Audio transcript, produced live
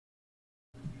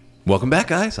Welcome back,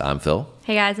 guys. I'm Phil.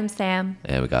 Hey guys, I'm Sam.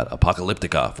 And we got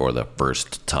Apocalyptica for the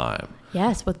first time.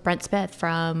 Yes, with Brent Smith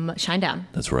from Shinedown.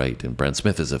 That's right. And Brent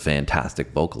Smith is a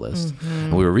fantastic vocalist.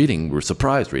 And we were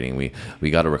surprised reading.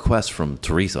 We got a request from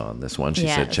Teresa on this one. She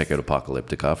said, check out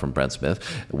Apocalyptica from Brent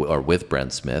Smith, or with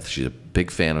Brent Smith. She's a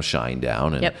big fan of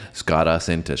Shinedown, and it's got us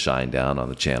into Shinedown on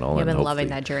the channel. I've been loving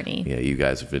that journey. Yeah, you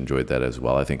guys have enjoyed that as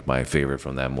well. I think my favorite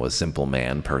from them was Simple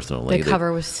Man, personally. The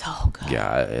cover was so good.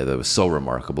 Yeah, that was so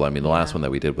remarkable. I mean, the last one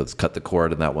that we did was Cut the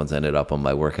Cord, and that one's ended up on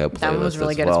my workout playlist. That one was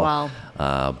really good as well.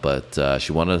 But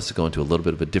she wanted us to go into a little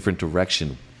bit of a different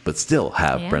direction, but still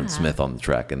have Brent Smith on the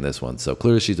track in this one. So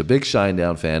clearly she's a big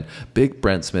Shinedown fan, big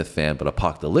Brent Smith fan, but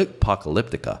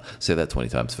Apocalyptica, say that 20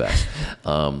 times fast,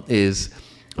 is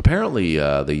apparently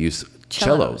they use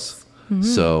cellos.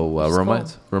 So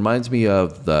reminds me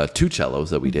of the two cellos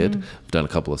that we did. We've done a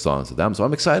couple of songs with them. So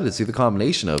I'm excited to see the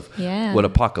combination of what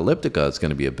Apocalyptica is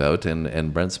going to be about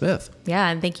and Brent Smith. Yeah,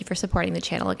 and thank you for supporting the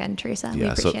channel again, Teresa. We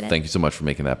appreciate it. Thank you so much for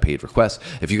making that paid request.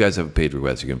 If you guys have a paid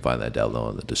request, you can find that down below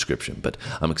in the description. But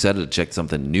I'm excited to check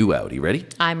something new out. You ready?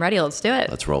 I'm ready. Let's do it.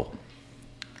 Let's roll.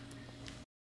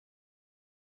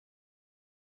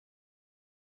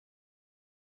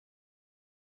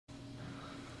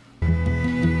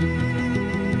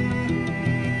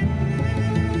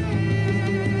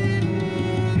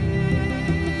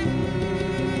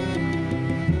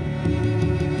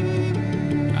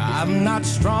 I'm not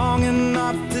strong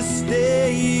enough to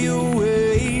stay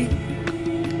away.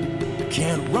 I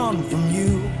can't run from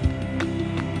you.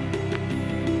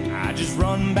 I just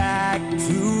run back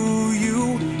to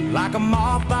you. Like a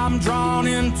moth, I'm drawn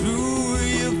into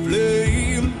your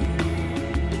flame.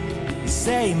 You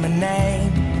say my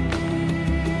name,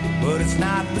 but it's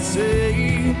not the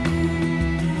same.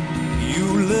 You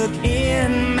look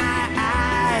in my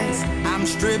eyes, I'm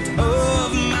stripped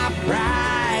of my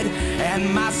pride,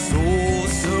 and my soul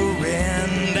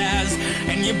surrenders,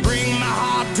 and you bring my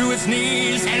heart to its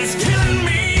knees, and it's killing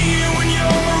me when you're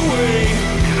away,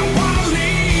 and I wanna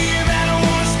leave, and I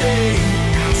wanna stay,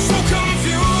 I'm so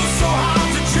confused, so hard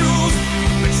to choose,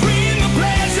 between the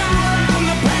pleasure and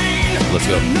the pain. Let's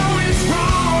go. I know it's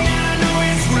wrong, and I know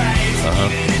it's right,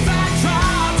 even if I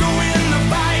try to win the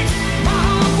fight, my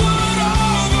heart would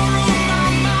overrule my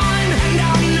mind, and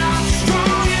I'm not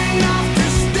strong enough to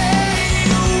stay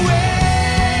away.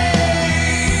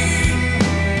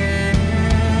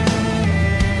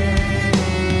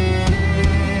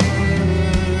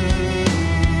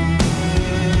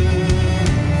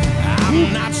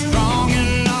 I'm not strong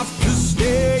enough to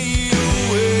stay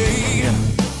away.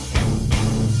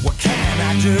 What can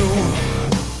I do?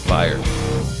 Fire.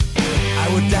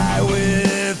 I would die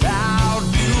without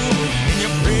you. In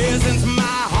your presence, my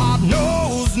heart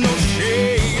knows no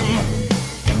shame.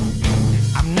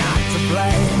 I'm not to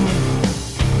blame,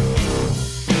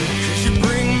 'cause you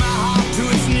bring my heart to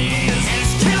its knees, and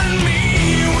it's killing me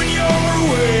when you're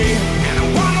away, and I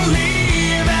wanna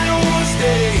leave, and I wanna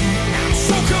stay. I'm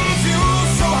so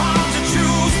confused, so hard to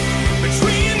choose,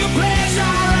 between the pleasure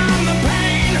and the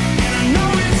pain, and I know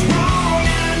it's wrong,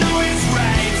 and I know it's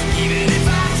right, even if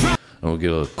I try. And we'll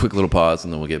get a quick little pause,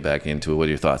 and then we'll get back into it. What are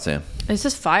your thoughts, Sam? It's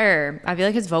just fire. I feel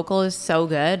like his vocal is so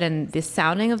good, and the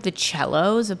sounding of the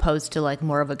cellos opposed to like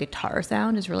more of a guitar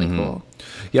sound is really cool.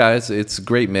 Yeah, it's a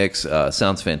great mix.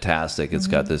 Sounds fantastic. It's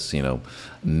got this,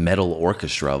 metal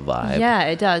orchestra vibe. Yeah,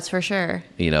 it does for sure.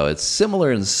 It's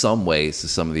similar in some ways to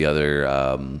some of the other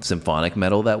symphonic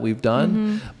metal that we've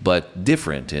done, but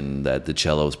different in that the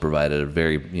cellos provided a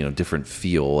very, different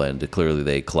feel, and clearly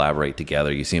they collaborate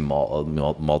together. You see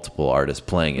multiple artists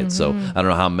playing it. So I don't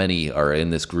know how many are in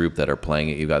this group that are playing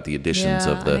it. You got the additions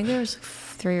of the. I think there's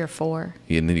 3 or 4.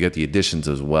 And then you got the additions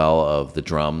as well of the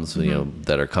drums,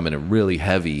 that are coming in really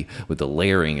heavy with the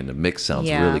layering, and the mix sounds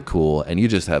really cool. And you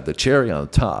just have the cherry on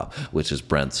the top, which is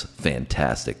Brent's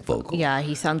fantastic vocal. Yeah,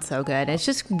 he sounds so good. It's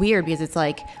just weird because it's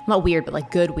like, not weird, but like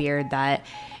good weird that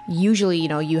usually,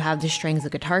 you have the strings, the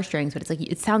guitar strings, but it's like,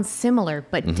 it sounds similar,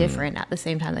 but different at the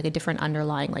same time, like a different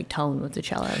underlying like tone with the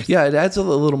cellos. Yeah, it adds a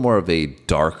little more of a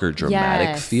darker,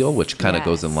 dramatic feel, which kind of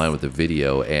goes in line with the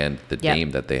video and the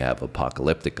name that they have,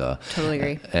 Apocalyptica. Totally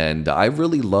agree. And I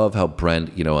really love how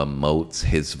Brent, emotes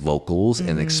his vocals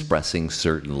and expressing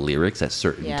certain lyrics at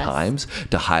certain times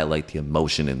to highlight the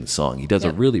emotion in the song. He does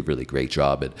a really, really great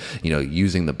job at,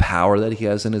 using the power that he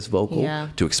has in his vocal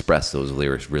to express those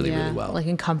lyrics really, really well. Like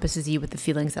encompasses you with the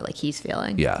feelings that like he's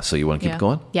feeling. Yeah, so you want to keep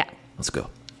going? Yeah. Let's go.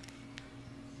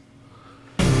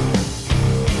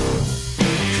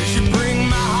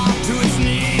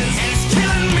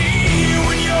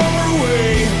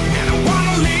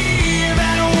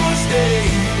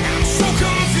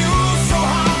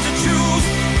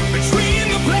 Between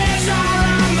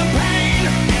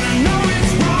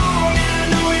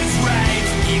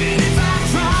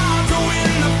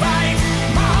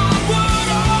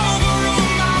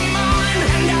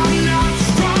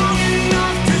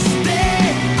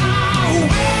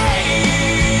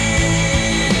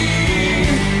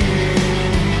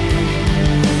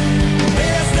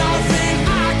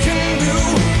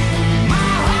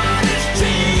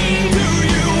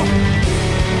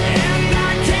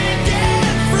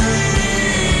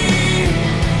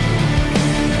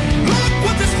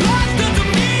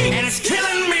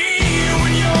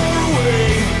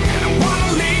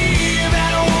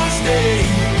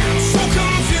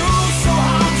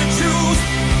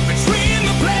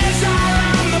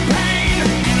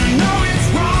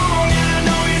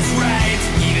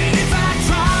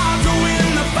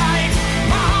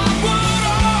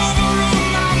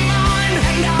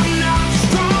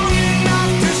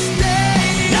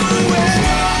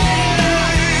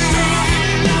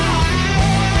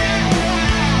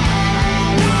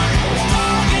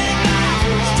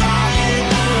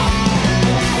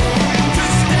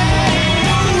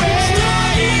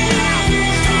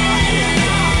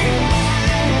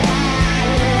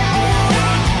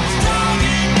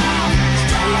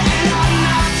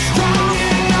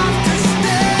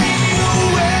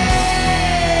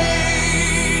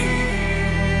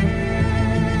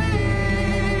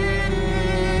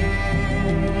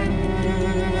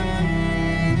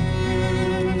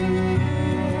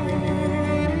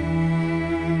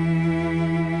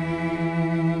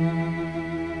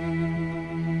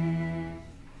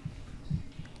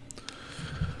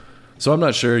So I'm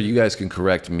not sure. You guys can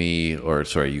correct me, or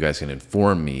sorry, you guys can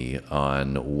inform me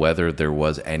on whether there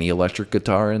was any electric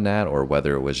guitar in that, or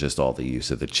whether it was just all the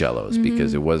use of the cellos,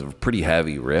 because it was a pretty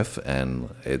heavy riff and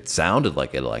it sounded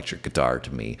like an electric guitar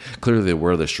to me. Clearly there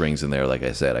were the strings in there. Like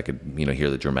I said, I could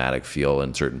hear the dramatic feel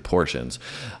in certain portions.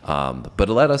 But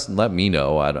let me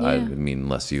know. I mean,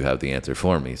 unless you have the answer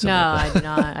for me. No, I do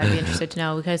not. I'd be interested to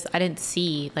know, because I didn't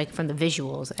see, like, from the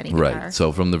visuals any guitar. Right.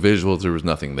 So from the visuals there was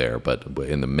nothing there, but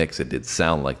in the mix it did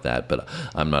sound like that. But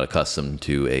I'm not accustomed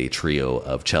to a trio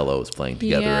of cellos playing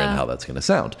together and how that's going to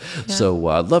sound. So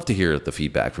I'd love to hear the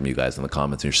feedback from you guys in the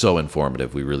comments. You're so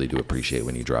informative. We really do appreciate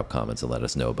when you drop comments and let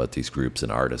us know about these groups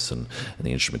and artists and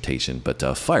the instrumentation. But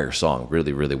fire song,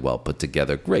 really, really well put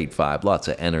together. Great vibe, lots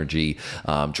of energy,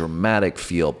 dramatic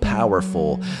feel,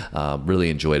 powerful. Really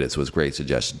enjoyed it. So it was a great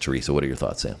suggestion. Teresa, what are your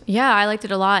thoughts, Sam? Yeah, I liked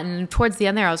it a lot. And towards the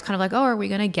end there, I was kind of like, oh, are we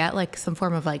going to get like some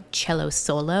form of like cello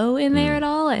solo in there at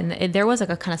all? And there was like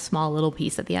a kind of small little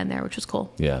piece at the end there, which was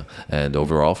cool. Yeah. And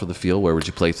overall for the feel, where would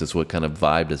you place this? What kind of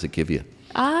vibe does it give you?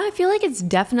 I feel like it's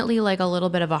definitely like a little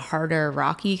bit of a harder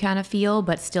rocky kind of feel,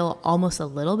 but still almost a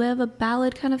little bit of a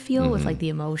ballad kind of feel with like the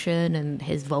emotion and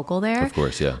his vocal there. Of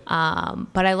course, yeah.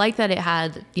 But I like that it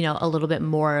had, a little bit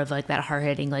more of like that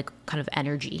hard-hitting, like kind of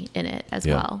energy in it as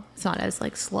well. It's not as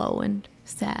like slow and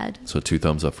sad. So 2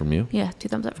 thumbs up from you? Yeah, 2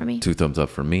 thumbs up for me. 2 thumbs up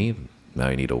from me. Now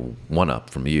you need a 1 up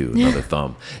from you, another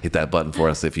thumb. Hit that button for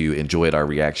us if you enjoyed our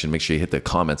reaction. Make sure you hit the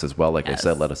comments as well. Like I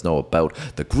said, let us know about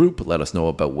the group. Let us know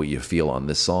about what you feel on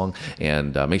this song.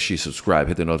 And make sure you subscribe.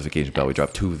 Hit the notification bell. We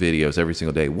drop 2 videos every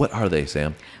single day. What are they,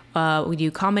 Sam? We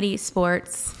do comedy,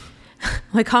 sports,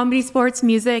 like comedy, sports,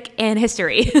 music, and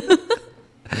history.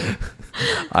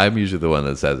 I'm usually the one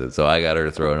that says it, so I got her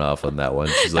thrown off on that one.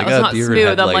 She's like, not deer smooth. in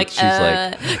headlights. I'm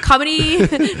like, She's like, comedy,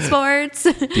 sports.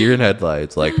 Deer in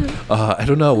headlights. Like, I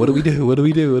don't know. What do we do? What do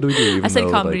we do? What do we do? Even I said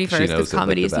though, comedy like, first, because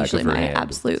comedy is back usually of her my hand.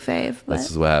 absolute fave. But This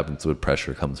is what happens when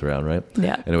pressure comes around, right?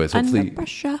 yeah. Anyways, hopefully, under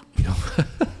pressure.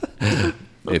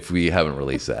 If we haven't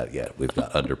released that yet, we've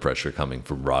got Under Pressure coming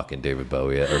from Rock and David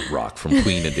Bowie, or Rock from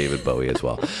Queen and David Bowie as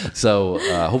well. So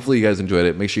hopefully you guys enjoyed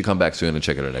it. Make sure you come back soon and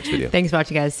check out our next video. Thanks for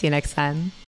watching, guys. See you next time.